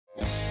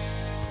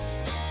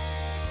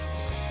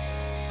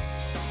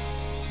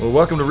Well,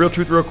 welcome to Real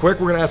Truth Real Quick.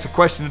 We're going to ask a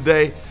question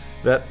today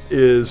that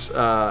is,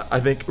 I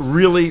think,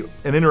 really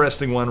an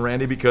interesting one,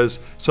 Randy,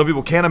 because some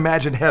people can't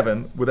imagine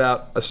heaven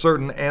without a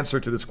certain answer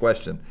to this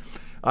question.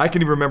 I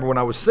can even remember when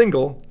I was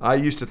single, I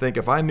used to think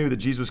if I knew that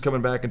Jesus was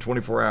coming back in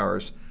 24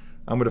 hours,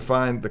 I'm going to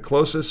find the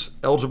closest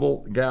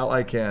eligible gal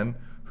I can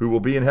who will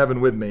be in heaven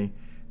with me,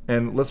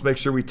 and let's make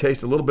sure we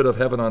taste a little bit of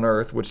heaven on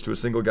earth, which to a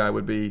single guy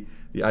would be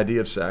the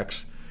idea of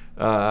sex.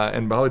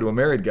 And probably to a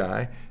married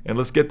guy, and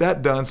let's get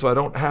that done so I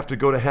don't have to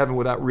go to heaven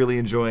without really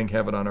enjoying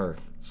heaven on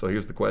earth. So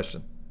here's the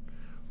question.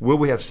 Will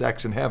we have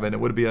sex in heaven? It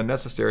would be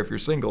unnecessary if you're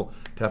single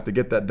to have to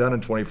get that done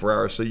in 24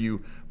 hours so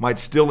you might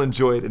still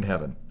enjoy it in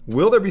heaven.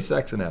 Will there be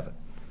sex in heaven?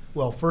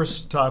 Well,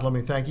 first, Todd, let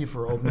me thank you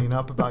for opening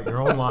up about your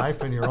own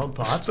life and your own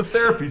thoughts. It's a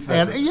therapy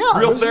session. And, yeah,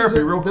 real therapy,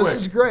 real quick. This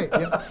is great.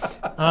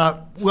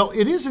 Yeah. Well,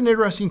 it is an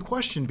interesting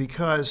question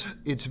because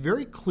it's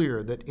very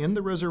clear that in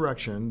the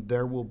resurrection,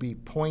 there will be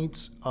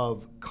points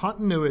of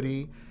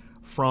continuity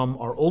from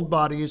our old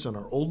bodies and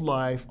our old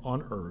life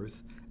on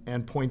earth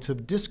and points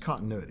of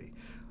discontinuity.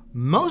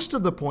 Most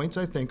of the points,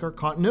 I think, are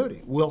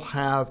continuity. We'll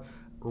have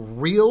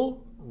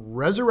real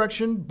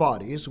resurrection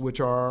bodies,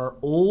 which are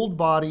old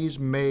bodies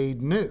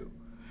made new.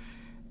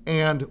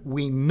 And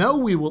we know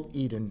we will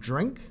eat and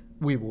drink.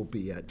 We will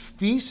be at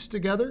feasts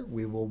together.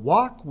 We will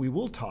walk. We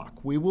will talk.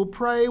 We will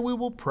pray. We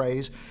will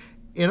praise.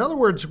 In other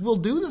words, we'll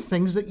do the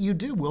things that you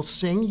do. We'll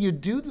sing.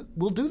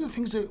 We'll do the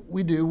things that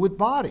we do with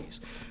bodies.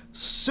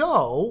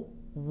 So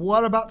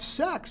what about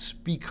sex?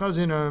 Because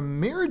in a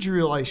marriage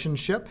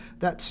relationship,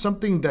 that's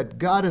something that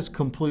God is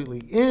completely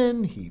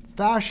in. He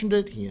fashioned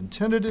it. He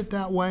intended it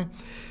that way.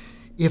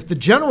 If the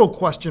general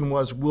question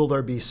was, will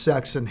there be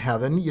sex in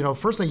heaven?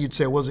 First thing you'd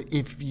say was,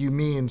 if you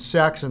mean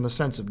sex in the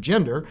sense of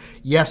gender,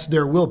 yes,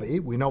 there will be.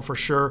 We know for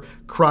sure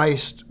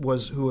Christ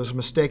who was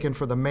mistaken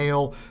for the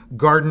male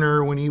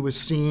gardener when he was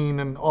seen,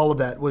 and all of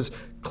that was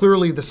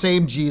clearly the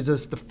same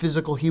Jesus, the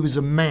physical, he was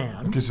a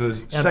man. Because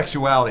of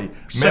sexuality,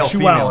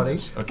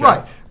 male-femaleness. Okay.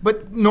 Right.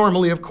 But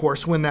normally, of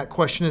course, when that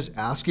question is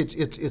asked,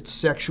 it's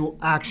sexual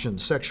action,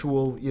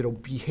 sexual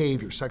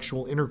behavior,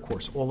 sexual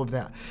intercourse, all of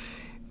that.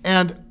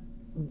 And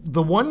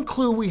the one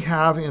clue we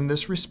have in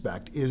this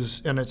respect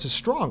is, and it's a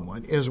strong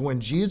one, is when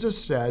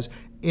Jesus says,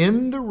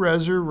 in the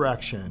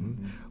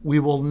resurrection,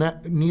 we will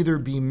neither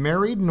be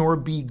married nor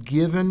be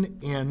given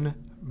in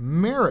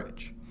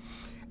marriage.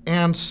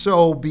 And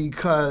so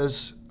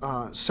because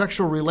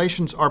sexual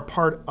relations are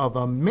part of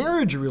a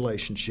marriage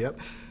relationship,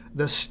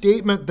 the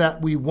statement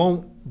that we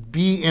won't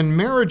be in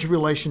marriage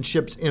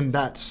relationships in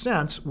that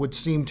sense would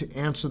seem to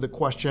answer the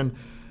question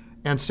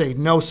and say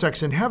no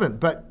sex in heaven.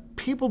 But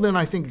people then,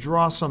 I think,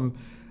 draw some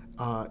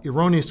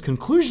erroneous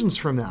conclusions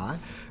from that,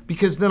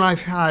 because then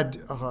I've had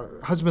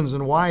husbands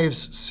and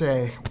wives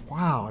say,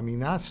 wow,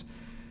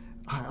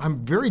 I'm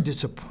very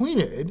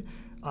disappointed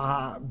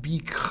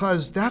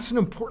because that's an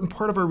important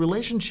part of our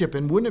relationship,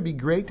 and wouldn't it be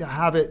great to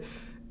have it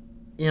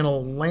in a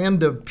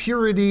land of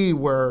purity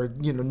where,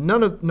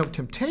 no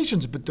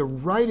temptations, but the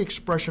right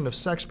expression of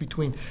sex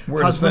between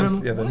husband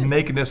and wife. The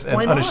nakedness and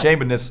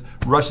unashamedness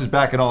rushes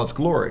back in all its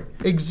glory.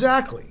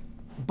 Exactly.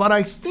 But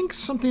I think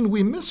something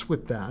we miss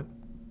with that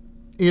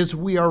is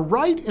we are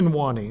right in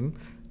wanting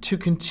to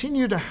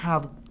continue to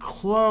have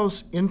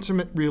close,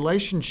 intimate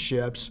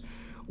relationships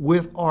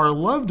with our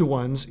loved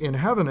ones in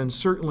heaven, and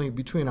certainly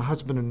between a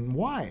husband and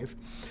wife.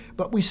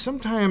 But we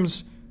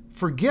sometimes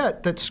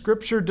forget that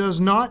Scripture does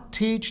not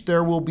teach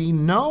there will be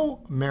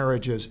no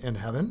marriages in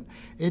heaven.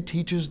 It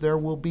teaches there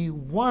will be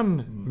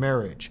one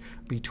marriage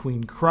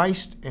between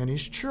Christ and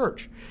His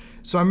church.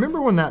 So I remember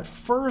when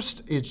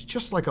it's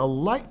just like a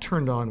light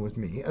turned on with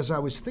me as I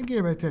was thinking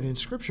about that in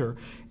Scripture,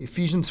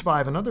 Ephesians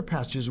 5 and other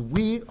passages.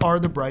 We are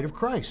the bride of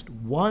Christ,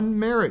 one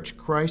marriage,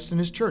 Christ and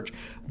His church,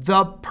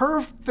 the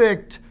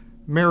perfect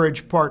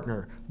marriage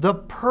partner, the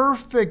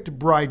perfect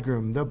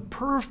bridegroom, the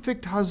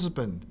perfect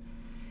husband.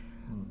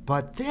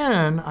 But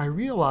then I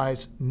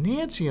realized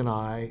Nancy and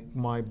I,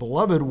 my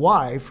beloved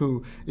wife,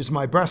 who is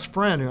my best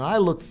friend, and I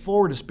look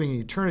forward to spending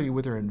eternity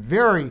with her in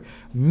very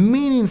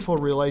meaningful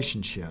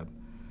relationship,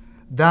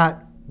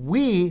 that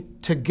we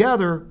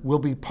together will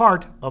be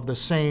part of the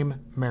same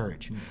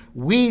marriage.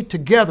 We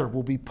together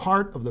will be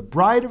part of the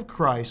bride of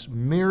Christ,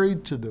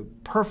 married to the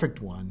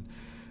perfect one,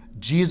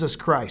 Jesus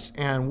Christ.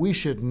 And we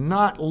should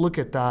not look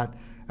at that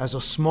as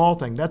a small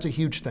thing. That's a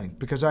huge thing,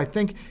 because I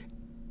think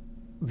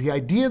the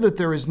idea that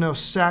there is no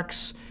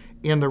sex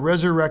in the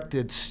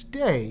resurrected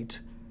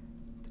state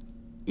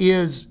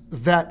is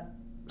that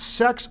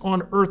sex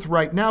on earth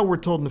right now, we're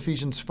told in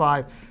Ephesians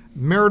 5,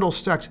 marital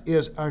sex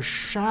is a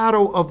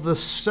shadow of the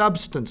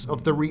substance,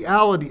 of the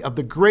reality, of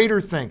the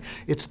greater thing.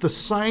 It's the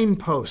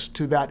signpost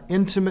to that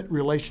intimate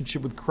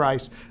relationship with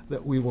Christ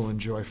that we will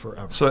enjoy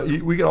forever. So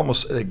we could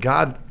almost,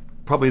 God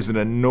probably isn't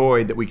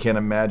annoyed that we can't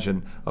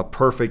imagine a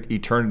perfect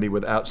eternity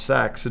without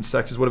sex, and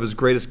sex is one of His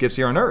greatest gifts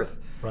here on earth.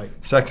 Right.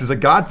 Sex is a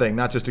God thing,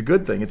 not just a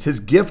good thing. It's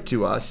His gift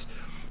to us.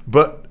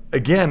 But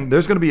again,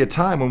 there's going to be a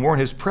time when we're in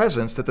His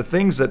presence that the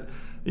things that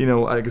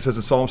like it says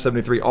in Psalm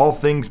 73, all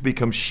things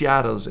become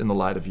shadows in the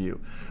light of you.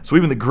 So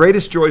even the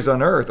greatest joys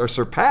on earth are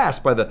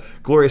surpassed by the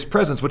glorious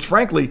presence, which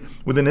frankly,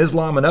 within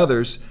Islam and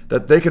others,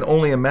 that they can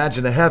only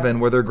imagine a heaven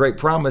where their great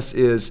promise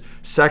is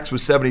sex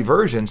with 70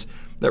 virgins,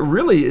 that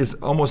really is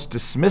almost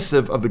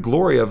dismissive of the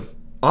glory of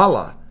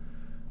Allah,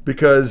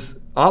 because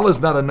Allah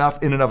is not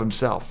enough in and of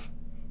himself.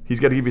 He's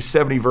got to give you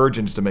 70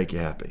 virgins to make you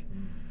happy.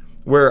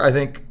 Where I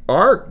think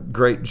our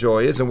great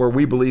joy is, and where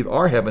we believe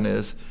our heaven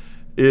is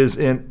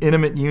in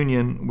intimate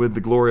union with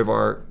the glory of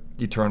our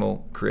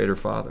eternal Creator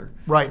Father.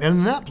 Right, and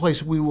in that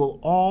place we will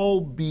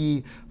all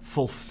be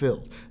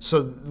fulfilled.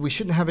 So we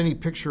shouldn't have any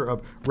picture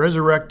of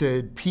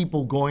resurrected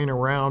people going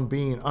around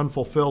being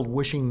unfulfilled,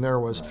 wishing there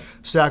was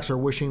sex or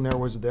wishing there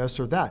was this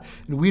or that.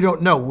 And we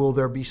don't know. Will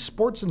there be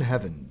sports in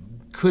heaven?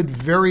 Could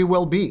very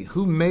well be.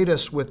 Who made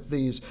us with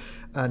these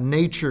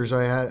natures?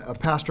 I had a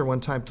pastor one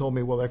time told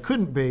me, well, there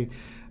couldn't be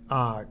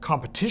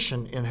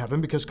competition in heaven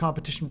because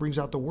competition brings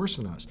out the worst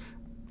in us.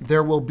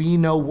 There will be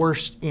no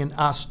worst in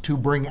us to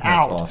bring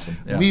out. That's awesome.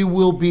 Yeah. We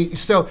will be,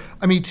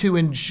 to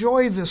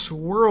enjoy this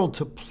world,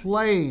 to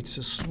play,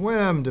 to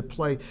swim, to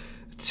play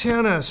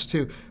tennis,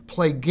 to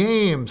play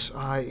games.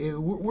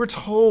 We're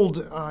told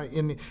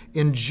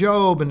in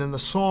Job and in the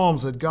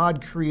Psalms that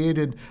God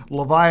created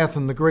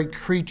Leviathan, the great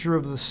creature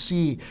of the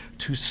sea,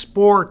 to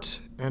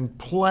sport and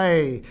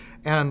play.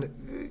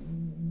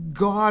 And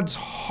God's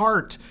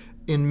heart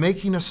in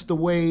making us the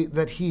way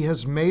that he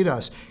has made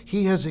us,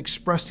 he has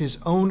expressed his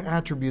own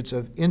attributes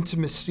of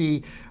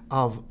intimacy,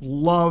 of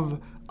love,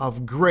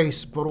 of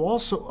grace, but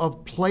also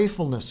of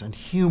playfulness and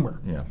humor.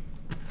 Yeah.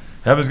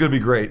 Heaven's going to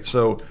be great.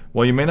 So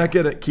while you may not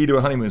get a key to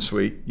a honeymoon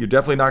suite, you're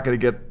definitely not going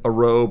to get a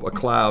robe, a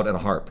cloud, and a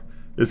harp.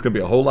 It's going to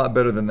be a whole lot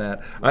better than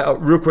that.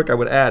 Real quick, I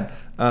would add,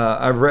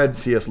 I've read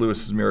C.S.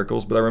 Lewis's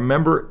Miracles, but I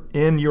remember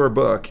in your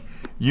book,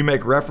 you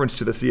make reference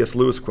to the C.S.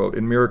 Lewis quote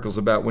in Miracles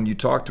about when you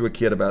talk to a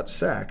kid about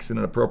sex in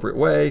an appropriate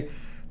way,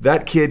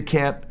 that kid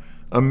can't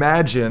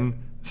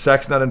imagine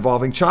sex not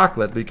involving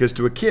chocolate, because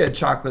to a kid,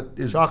 chocolate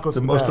is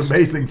the most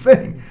amazing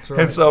thing.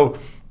 Right. And so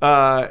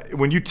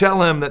when you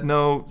tell him that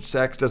no,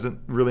 sex doesn't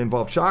really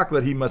involve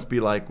chocolate, he must be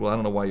like, well, I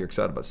don't know why you're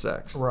excited about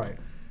sex. Right.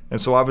 And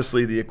so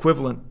obviously the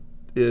equivalent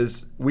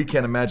is we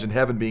can't imagine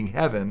heaven being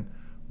heaven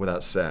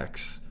without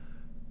sex.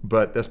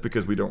 But that's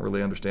because we don't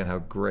really understand how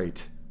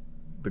great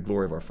the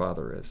glory of our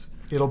Father is.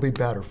 It'll be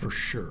better for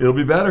sure. It'll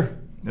be better.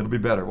 It'll be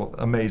better. Well,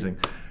 amazing.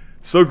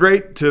 So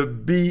great to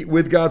be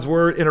with God's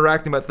Word,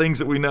 interacting about things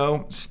that we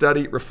know,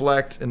 study,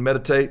 reflect, and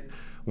meditate.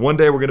 One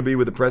day we're going to be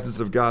with the presence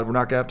of God. We're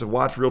not going to have to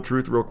watch Real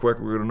Truth real quick.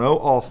 We're going to know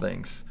all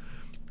things.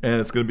 And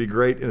it's going to be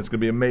great, and it's going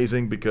to be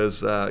amazing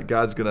because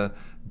God's going to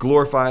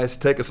glorify us,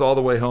 take us all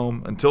the way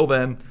home. Until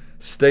then,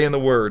 stay in the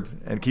Word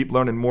and keep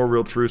learning more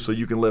real truth so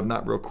you can live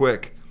not real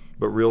quick,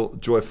 but real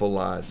joyful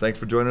lives. Thanks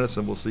for joining us,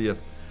 and we'll see you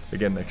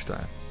again next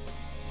time.